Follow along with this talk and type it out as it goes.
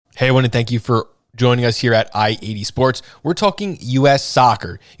Hey, everyone, and thank you for joining us here at I-80 Sports. We're talking U.S.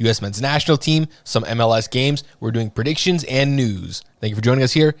 soccer, U.S. men's national team, some MLS games. We're doing predictions and news. Thank you for joining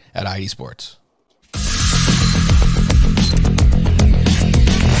us here at I-80 Sports.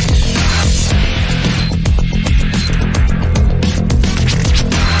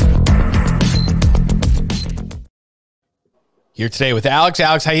 Here today with Alex.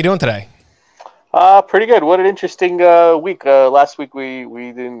 Alex, how you doing today? Pretty good. What an interesting week. Last week we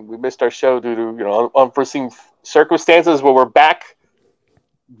missed our show due to unforeseen circumstances. Where we're back,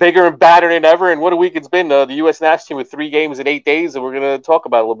 bigger and badder than ever. And what a week it's been. The U.S. national team with 3 games in 8 days, and we're going to talk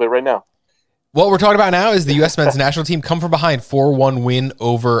about it a little bit right now. What we're talking about now is the U.S. men's national team come from behind 4-1 win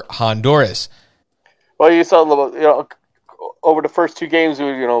over Honduras. Well, you saw over the first 2 games,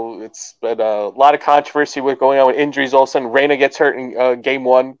 it's been a lot of controversy with going on with injuries. All of a sudden, Reyna gets hurt in game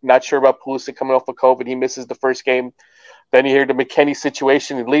 1. Not sure about Pulisic coming off of COVID. He misses the first game. Then you hear the McKennie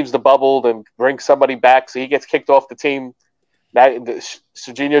situation. He leaves the bubble, then brings somebody back, so he gets kicked off the team. Now,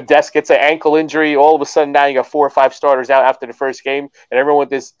 Serginho Dest gets an ankle injury. All of a sudden, now you got 4 or 5 starters out after the first game, and everyone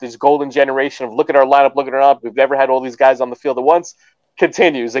with this golden generation of look at our lineup, look at our lineup. We've never had all these guys on the field at once.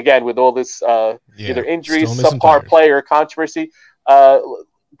 Continues again with all this either injuries, subpar play, or controversy.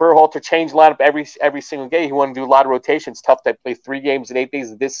 Berhalter changed lineup every single game. He wanted to do a lot of rotations. Tough to play 3 games in 8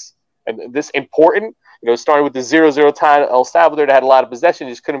 days. This important. Starting with the 0-0 tie El Salvador, that had a lot of possession,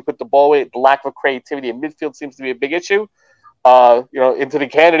 just couldn't put the ball away. The lack of creativity in midfield seems to be a big issue. Into the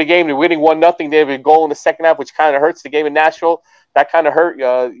Canada game, they're winning 1-0. They have a goal in the second half, which kind of hurts. The game in Nashville, that kind of hurt.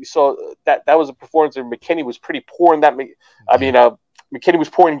 You saw that was a performance where McKennie was pretty poor in that. McKennie was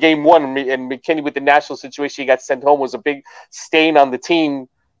poor in game 1, and McKennie with the national situation, he got sent home, was a big stain on the team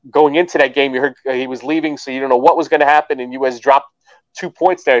going into that game. You heard he was leaving, so you don't know what was going to happen, and U.S. dropped 2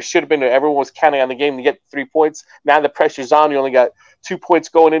 points there. It should have been, everyone was counting on the game to get 3 points. Now the pressure's on. You only got 2 points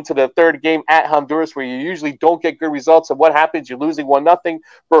going into the third game at Honduras, where you usually don't get good results. And what happens? You're losing 1-0.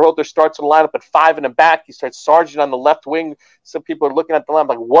 Berhalter starts the lineup at 5 in the back. He starts Sargent on the left wing. Some people are looking at the lineup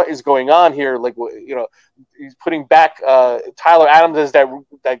like, what is going on here? He's putting back Tyler Adams as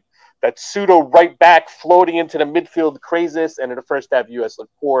that pseudo right back floating into the midfield craziness. And in the first half, U.S.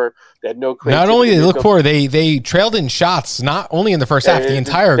 looked poor. They had no creativity. Not only did they look poor, they trailed in shots, not only in the first half, the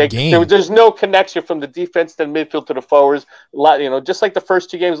entire game. There's no connection from the defense to the midfield to the forwards. Just like the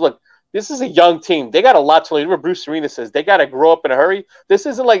first 2 games. Look, this is a young team. They got a lot to learn. Remember Bruce Arena says they got to grow up in a hurry. This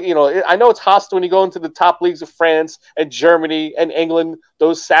isn't like, I know it's hostile when you go into the top leagues of France and Germany and England,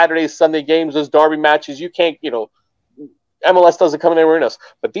 those Saturday, Sunday games, those derby matches. You can't, MLS doesn't come anywhere in us.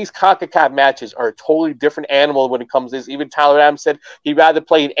 But these CONCACAF matches are a totally different animal when it comes to this. Even Tyler Adams said he'd rather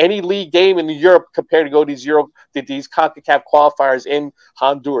play in any league game in Europe compared to go to these CONCACAF qualifiers in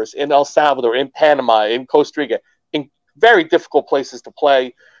Honduras, in El Salvador, in Panama, in Costa Rica, in very difficult places to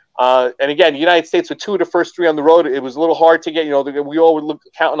play. And again, the United States with 2 of the first 3 on the road, it was a little hard to get. We all were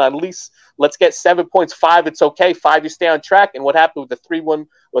counting on at least let's get 7 points. 5, it's okay. 5, you stay on track. And what happened with the 3-1,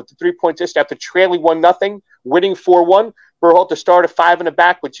 with the 3-point dish after trailing 1-0, winning 4-1? Berhalter started 5 in the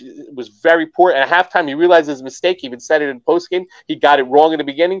back, which was very poor. And at halftime, he realized his mistake. He even said it in postgame. He got it wrong in the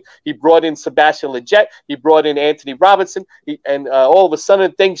beginning. He brought in Sebastian Lletget. He brought in Anthony Robinson. All of a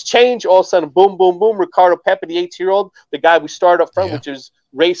sudden, things change. All of a sudden, boom, boom, boom. Ricardo Pepi, the 18-year-old, the guy we started up front, which is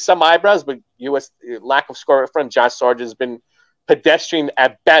raised some eyebrows, but U.S. lack of score up front. Josh Sargent has been pedestrian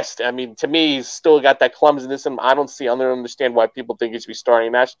at best. I mean, to me, he's still got that clumsiness, and I don't understand why people think he should be starting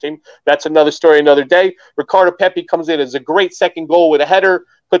a national team. That's another story, another day. Ricardo Pepi comes in as a great second goal with a header,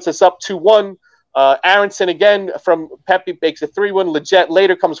 puts us up 2-1. Aronson again from Pepi makes a 3-1. Lletget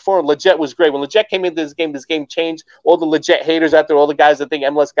later comes forward. Lletget was great. When Lletget came into this game changed. All the Lletget haters out there, all the guys that think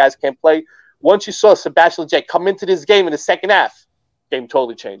MLS guys can't play. Once you saw Sebastian Lletget come into this game in the second half, game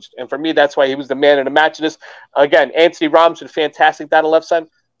totally changed. And for me, that's why he was the man of the match in this. Again, Anthony Robinson, fantastic down the left side.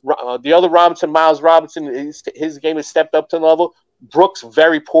 The other Robinson, Miles Robinson, his game has stepped up to the level. Brooks,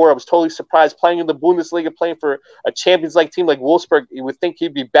 very poor. I was totally surprised. Playing in the Bundesliga, playing for a Champions League team like Wolfsburg, you would think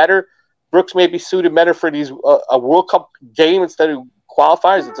he'd be better. Brooks may be suited better for a World Cup game instead of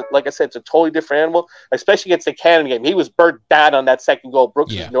qualifiers. Like I said, it's a totally different animal, especially against the Canada game. He was burnt bad on that second goal.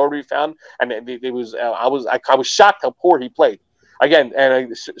 Brooks was no rebound, and I was shocked how poor he played. Again,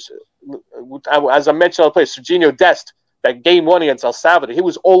 and as I mentioned, I'll play Serginho Dest. That game 1 against El Salvador, he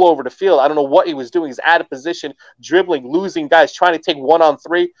was all over the field. I don't know what he was doing. He's out of position, dribbling, losing guys, trying to take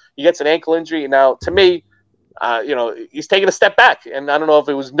 1-on-3. He gets an ankle injury. Now, to me, he's taking a step back. And I don't know if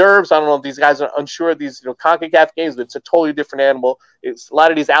it was nerves. I don't know if these guys are unsure of these CONCACAF games, but it's a totally different animal. It's a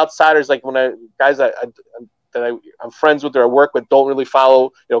lot of these outsiders, like guys that I'm friends with or I work with, don't really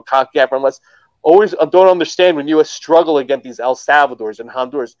follow CONCACAF unless always don't understand when U.S. struggle against these El Salvadors and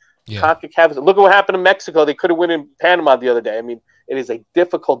Honduras. Yeah. CONCACAF. Look at what happened in Mexico. They could have won in Panama the other day. I mean, it is a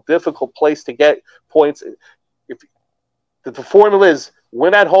difficult place to get points. If the formula is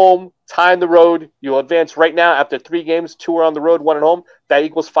win at home, tie on the road, you'll advance right now after 3 games, 2 are on the road, 1 at home. That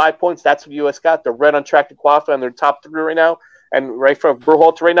equals 5 points. That's what U.S. got. They're right on track to qualify, and they're top 3 right now. And right for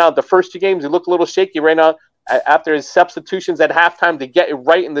Berhalter right now, the first 2 games, they look a little shaky right now. After his substitutions at halftime to get it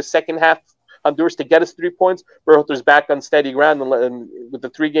right in the second half, Honduras to get us 3 points. Berhalter's back on steady ground, and with the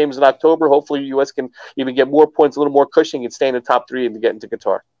 3 games in October, hopefully U.S. can even get more points, a little more cushioning, and stay in the top 3 and get into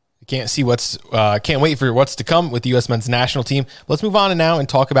Qatar. Can't wait for what's to come with the U.S. men's national team. Let's move on now and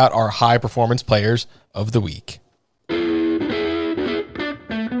talk about our high performance players of the week.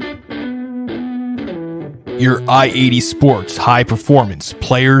 Your I-80 Sports high performance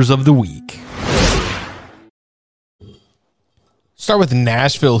players of the week. Start with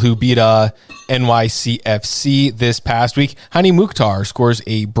Nashville, who beat NYCFC this past week. Hani Mukhtar scores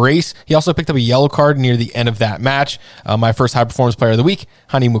a brace. He also picked up a yellow card near the end of that match. My first high-performance player of the week,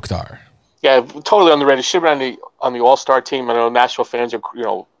 Hani Mukhtar. Yeah, totally underrated. Should have been on the All-Star team. I know Nashville fans are,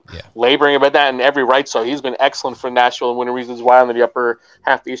 laboring about that in every right. So he's been excellent for Nashville and one of the reasons why I'm in the upper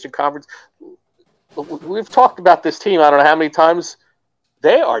half of the Eastern Conference. We've talked about this team I don't know how many times.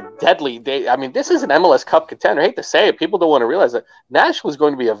 They are deadly. This is an MLS Cup contender. I hate to say it. People don't want to realize that Nashville is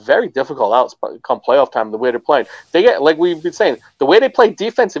going to be a very difficult out come playoff time, the way they're playing. They get, like we've been saying, the way they play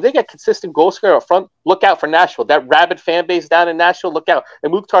defense, if they get consistent goal scorer up front, look out for Nashville. That rabid fan base down in Nashville, look out.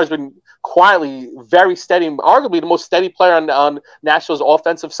 And Mukhtar's been quietly very steady, arguably the most steady player on Nashville's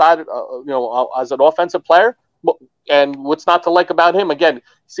offensive side, as an offensive player. And what's not to like about him? Again,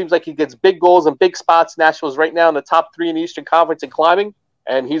 seems like he gets big goals and big spots. Nashville's right now in the top 3 in the Eastern Conference and climbing.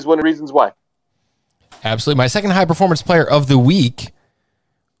 And he's one of the reasons why. Absolutely. My second high-performance player of the week,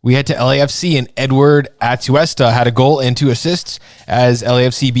 we head to LAFC, and Edward Atuesta had a goal and 2 assists as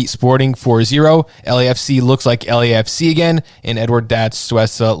LAFC beat Sporting 4-0. LAFC looks like LAFC again, and Edward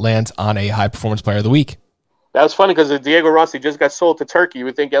Atuesta lands on a high-performance player of the week. That was funny because Diego Rossi just got sold to Turkey. You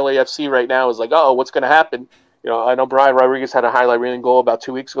would think LAFC right now is like, oh, what's going to happen? I know Brian Rodriguez had a highlight reeling goal about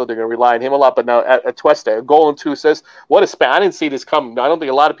 2 weeks ago. They're going to rely on him a lot. But now Atuesta, a goal and 2 assists. What a span. I didn't see this coming. I don't think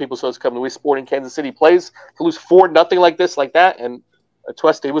a lot of people saw this coming. The way Sporting Kansas City plays, to lose 4-0 like this, like that. And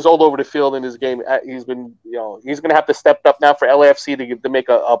Atuesta, he was all over the field in his game. He's been, he's going to have to step up now for LAFC to make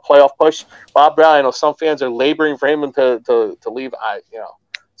a playoff push. Bob Brown, I know some fans are laboring for him to leave.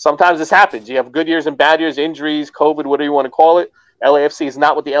 Sometimes this happens. You have good years and bad years, injuries, COVID, whatever you want to call it. LAFC is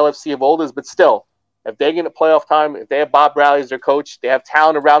not what the LFC of old is, but still. If they get a playoff time, if they have Bob Bradley as their coach, they have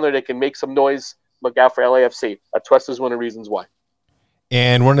talent around there that can make some noise, look out for LAFC. Atuesta is one of the reasons why.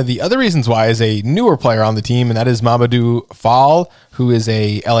 And one of the other reasons why is a newer player on the team, and that is Mamadou Fall, who is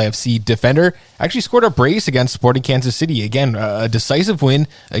a LAFC defender. Actually scored a brace against Sporting Kansas City. Again, a decisive win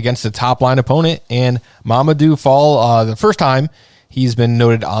against a top-line opponent. And Mamadou Fall, the first time he's been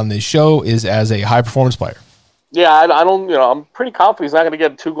noted on this show, is as a high-performance player. Yeah, I don't. I'm pretty confident he's not going to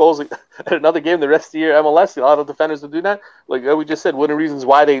get 2 goals at another game the rest of the year. MLS, a lot of defenders will do that. Like we just said, one of the reasons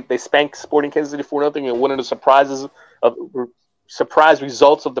why they spanked Sporting Kansas City 4-0, and one of the surprise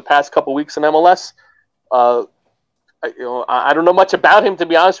results of the past couple weeks in MLS. I don't know much about him, to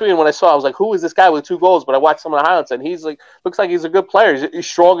be honest with you. And when I saw, I was like, who is this guy with 2 goals? But I watched some of the highlights, and he's looks like he's a good player. He's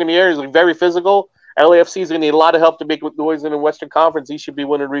strong in the air. He's very physical. LAFC is going to need a lot of help to make noise in the Western Conference. He should be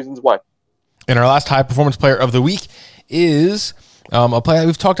one of the reasons why. And our last high-performance player of the week is a player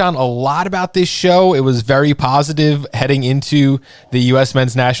we've talked on a lot about this show. It was very positive heading into the U.S.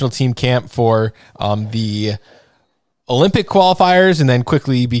 men's national team camp for the Olympic qualifiers, and then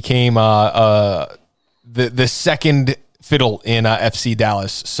quickly became the second fiddle in FC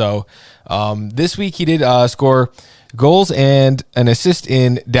Dallas. So this week he did score goals and an assist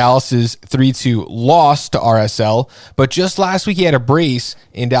in Dallas's 3-2 loss to RSL. But just last week, he had a brace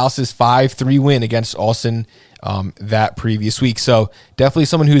in Dallas's 5-3 win against Austin that previous week. So definitely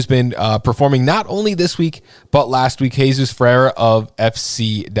someone who's been performing not only this week, but last week. Jesus Ferreira of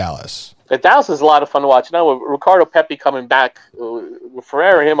FC Dallas. Dallas is a lot of fun to watch. Now with Ricardo Pepi coming back, with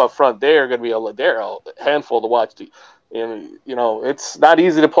Ferreira and him up front, they're going to be a handful to watch. And, it's not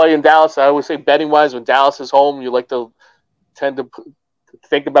easy to play in Dallas. I always say betting-wise, when Dallas is home, you tend to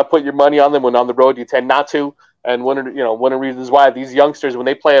think about putting your money on them. When on the road, you tend not to. And one of the reasons why these youngsters, when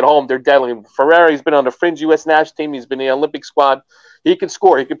they play at home, they're deadly. Ferreira, he's been on the fringe U.S. national team. He's been in the Olympic squad. He can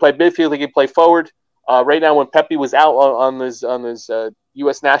score. He can play midfield. He can play forward. Right now, when Pepi was out on his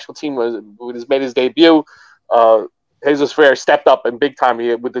U.S. national team, when he made his debut, Jesus Ferrer stepped up in big time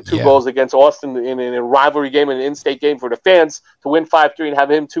with the 2 goals against Austin in a rivalry game, in an in-state game for the fans to win 5-3 and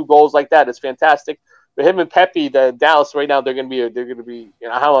have him 2 goals like that is fantastic. But him and Pepe, the Dallas right now, they're going to be.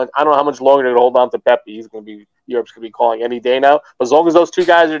 I don't know how much longer they're going to hold on to Pepe. Europe's going to be calling any day now. But as long as those 2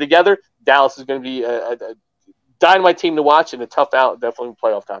 guys are together, Dallas is going to be a dynamite team to watch and a tough out. Definitely when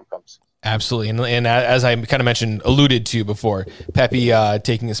playoff time comes. Absolutely. And as I kind of alluded to before, Pepe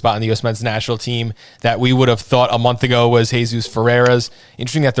taking a spot in the U.S. men's national team that we would have thought a month ago was Jesus Ferreira's.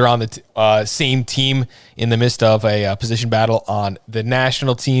 Interesting that they're on the same team in the midst of a position battle on the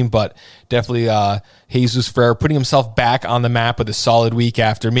national team, but definitely Jesus Ferreira putting himself back on the map with a solid week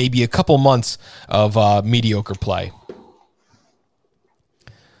after maybe a couple months of mediocre play.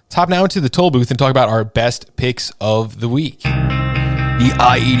 Top now into the toll booth and talk about our best picks of the week. The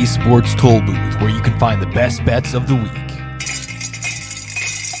I-80 Sports Toll Booth, where you can find the best bets of the week.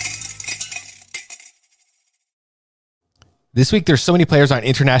 This week, there's so many players on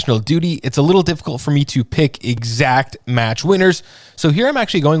international duty, it's a little difficult for me to pick exact match winners. So here I'm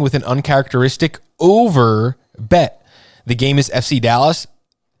actually going with an uncharacteristic over bet. The game is FC Dallas.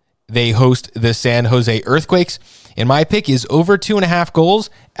 They host the San Jose Earthquakes. And my pick is over 2.5 goals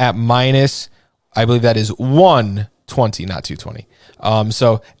at minus, I believe that is 120, not 220.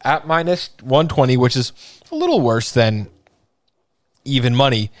 So at minus 120, which is a little worse than even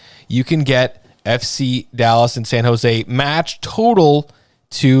money, you can get FC Dallas and San Jose match total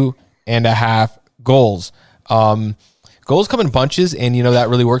 2.5 goals. Goals come in bunches, and that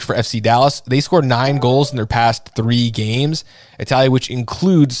really works for FC Dallas. They scored 9 goals in their past 3 games, Italia, which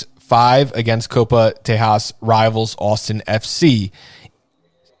includes 5 against Copa Tejas rivals Austin FC.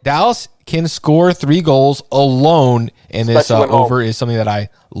 Dallas can score 3 goals alone, and this over is something that I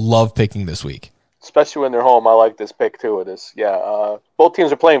love picking this week. Especially when they're home, I like this pick too. It is, both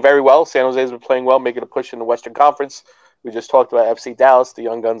teams are playing very well. San Jose's been playing well, making a push in the Western Conference. We just talked about FC Dallas, the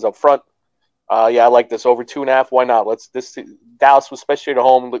young guns up front. I like this over 2.5. Why not? Dallas, especially at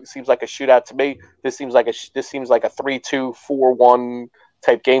home, seems like a shootout to me. This seems like a 3-2, 4-1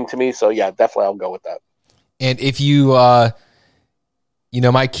 type game to me. So yeah, definitely I'll go with that. And if you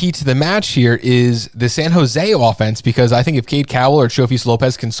my key to the match here is the San Jose offense, because I think if Cade Cowell or Chofis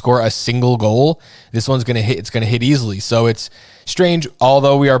Lopez can score a single goal, this one's going to hit. It's going to hit easily. So it's strange.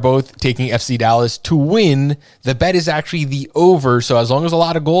 Although we are both taking FC Dallas to win, the bet is actually the over. So as long as a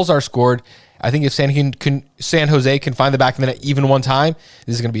lot of goals are scored, I think if San Jose can find the back of the net even one time,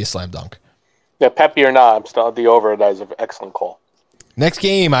 this is going to be a slam dunk. Yeah, Pepe or not, I'm still at the over. That is an excellent call. Next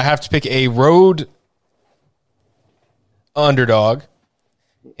game, I have to pick a road underdog,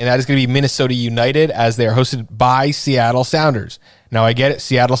 and that is going to be Minnesota United, as they are hosted by Seattle Sounders. Now, I get it.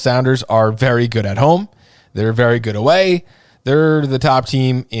 Seattle Sounders are very good at home. They're very good away. They're the top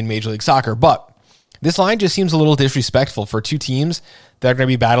team in Major League Soccer. But this line just seems a little disrespectful for 2 teams that are going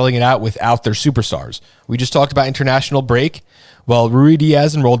to be battling it out without their superstars. We just talked about international break. Well, Rui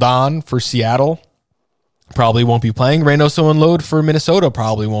Diaz and Roldan for Seattle probably won't be playing. Reynoso and Lode for Minnesota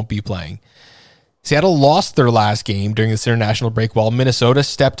probably won't be playing. Seattle lost their last game during this international break, while Minnesota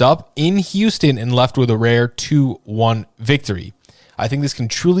stepped up in Houston and left with a rare 2-1 victory. I think this can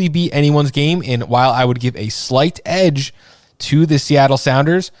truly be anyone's game, and while I would give a slight edge to the Seattle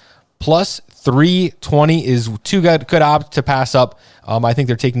Sounders, plus 320 is too good opt to pass up. I think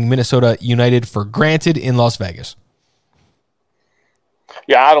they're taking Minnesota United for granted in Las Vegas.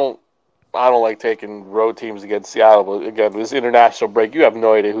 Yeah, I don't like taking road teams against Seattle, but again, this international break, you have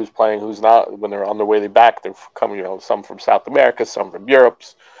no idea who's playing, who's not. When they're on their way back, they're coming, some from South America, some from Europe,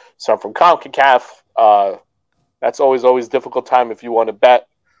 some from CONCACAF. That's always a difficult time if you want to bet.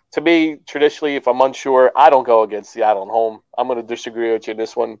 To me, traditionally, if I'm unsure, I don't go against Seattle at home. I'm going to disagree with you in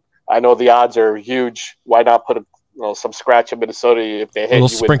this one. I know the odds are huge. Why not put some scratch in Minnesota if they hit you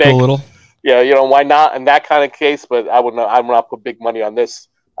with sprinkle big? A little. Yeah, why not in that kind of case? But I would not put big money on this.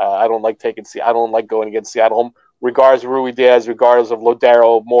 I don't like going against Seattle home, regardless of Rui Diaz, regardless of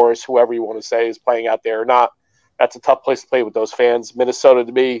Lodero, Morris, whoever you want to say is playing out there or not. That's a tough place to play with those fans. Minnesota,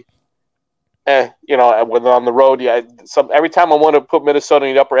 to me, when they're on the road, every time I want to put Minnesota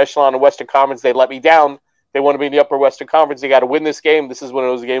in the upper echelon of Western Conference, they let me down. They want to be in the upper Western Conference. They got to win this game. This is one of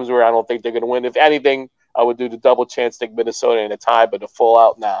those games where I don't think they're going to win. If anything, I would do the double chance, take Minnesota in a tie, but a full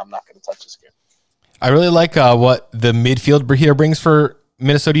out, I'm not going to touch this game. I really like what the midfield here brings for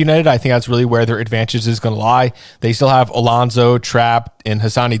Minnesota United. I think that's really where their advantage is going to lie. They still have Alonso, Trapp, and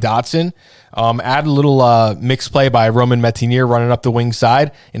Hassani Dotson. Add a little mixed play by Roman Metinier running up the wing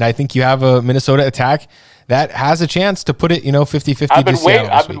side, and I think you have a Minnesota attack that has a chance to put it, 50-50 to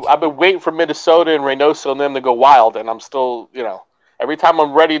Seattle. I've been waiting for Minnesota and Reynoso and them to go wild, and I'm still, every time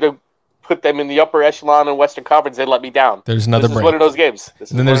I'm ready to put them in the upper echelon in Western Conference, they'd let me down. There's another break. This is one of those games.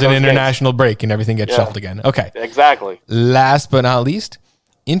 Then there's an international break and everything gets shuffled again. Okay. Exactly. Last but not least,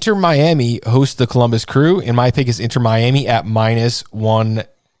 Inter Miami hosts the Columbus Crew, and my pick is Inter Miami at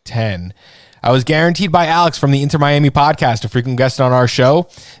 -110. I was guaranteed by Alex from the Inter Miami podcast, a frequent guest on our show,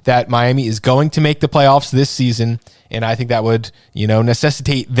 that Miami is going to make the playoffs this season, and I think that would,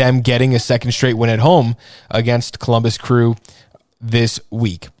 necessitate them getting a second straight win at home against Columbus Crew this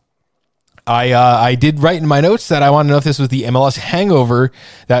week. I did write in my notes that I want to know if this was the MLS hangover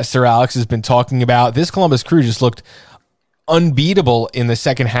that Sir Alex has been talking about. This Columbus Crew just looked unbeatable in the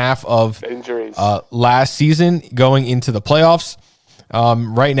second half of last season going into the playoffs.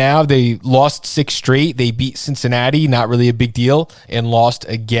 Right now, they lost 6 straight. They beat Cincinnati, not really a big deal, and lost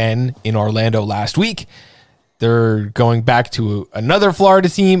again in Orlando last week. They're going back to another Florida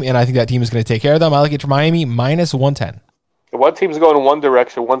team, and I think that team is going to take care of them. I like it for Miami, -110. One team's going in one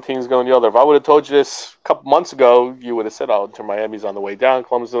direction, one team's going the other. If I would have told you this a couple months ago, you would have said, Inter Miami's on the way down,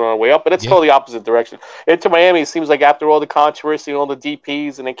 Columbus is on the way up, but it's totally opposite direction. Inter Miami seems like after all the controversy and all the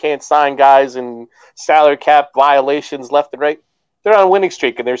DPs and they can't sign guys and salary cap violations left and right, they're on a winning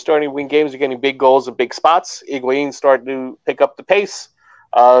streak and they're starting to win games. They're getting big goals and big spots. Higuain's starting to pick up the pace.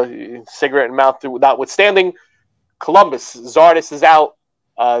 Cigarette in mouth notwithstanding. Columbus, Zardes is out.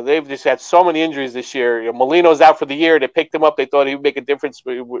 They've just had so many injuries this year. Molino's out for the year. They picked him up. They thought he would make a difference,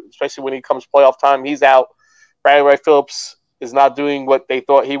 especially when he comes playoff time. He's out. Bradley Wright Phillips is not doing what they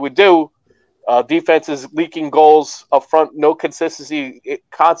thought he would do. Defense is leaking goals up front. No consistency.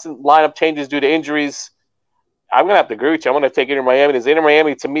 Constant lineup changes due to injuries. I'm going to have to agree with you. I'm going to take Inter Miami. Inter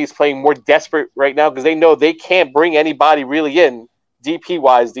Miami, to me, is playing more desperate right now because they know they can't bring anybody really in.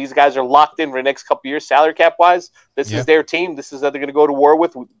 DP-wise, these guys are locked in for the next couple of years. Salary cap-wise, this is their team. This is how they're going to go to war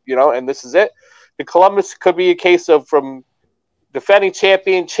with, and this is it. The Columbus could be a case of from defending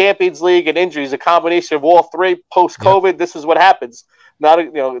champion, Champions League, and injuries, a combination of all three post-COVID. This is what happens.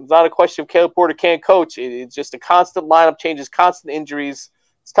 It's not a question of Caleb Porter can't coach. It's just a constant lineup changes, constant injuries.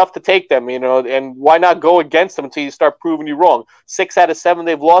 It's tough to take them, and why not go against them until you start proving you wrong? 6 out of 7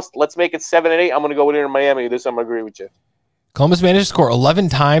 they've lost. Let's make it 7 and 8. I'm going to go with Inter Miami. I'm going to agree with you. Columbus managed to score 11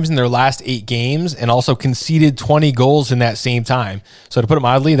 times in their last 8 games and also conceded 20 goals in that same time. So to put it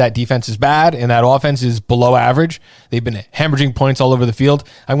mildly, that defense is bad and that offense is below average. They've been hemorrhaging points all over the field.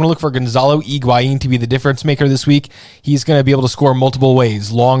 I'm going to look for Gonzalo Higuain to be the difference maker this week. He's going to be able to score multiple ways,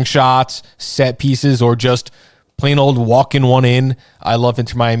 long shots, set pieces, or just plain old walking one in. I love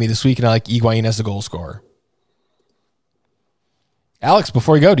Inter Miami this week, and I like Higuain as a goal scorer. Alex,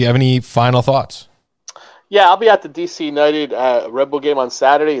 before you go, do you have any final thoughts? Yeah, I'll be at the DC United Red Bull game on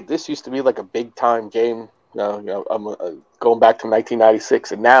Saturday. This used to be like a big-time game. I'm going back to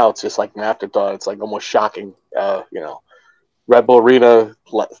 1996, and now it's just like an afterthought. It's like almost shocking. Red Bull Arena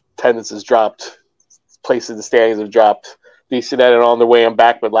attendance has dropped. Places in the standings have dropped. DC United are on their way. I'm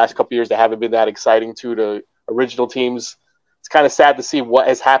back, but the last couple of years they haven't been that exciting to the original teams. It's kind of sad to see what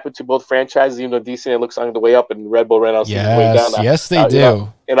has happened to both franchises, even though DC United looks on the way up and Red Bull ran out the way down. Yes, they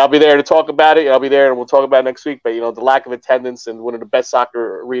do. And I'll be there to talk about it. I'll be there and we'll talk about it next week. But, the lack of attendance in one of the best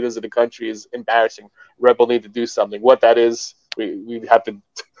soccer arenas in the country is embarrassing. Red Bull need to do something. What that is, we have to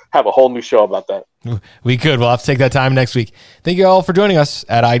have a whole new show about that. We could. We'll have to take that time next week. Thank you all for joining us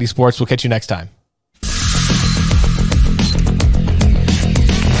at ID Sports. We'll catch you next time.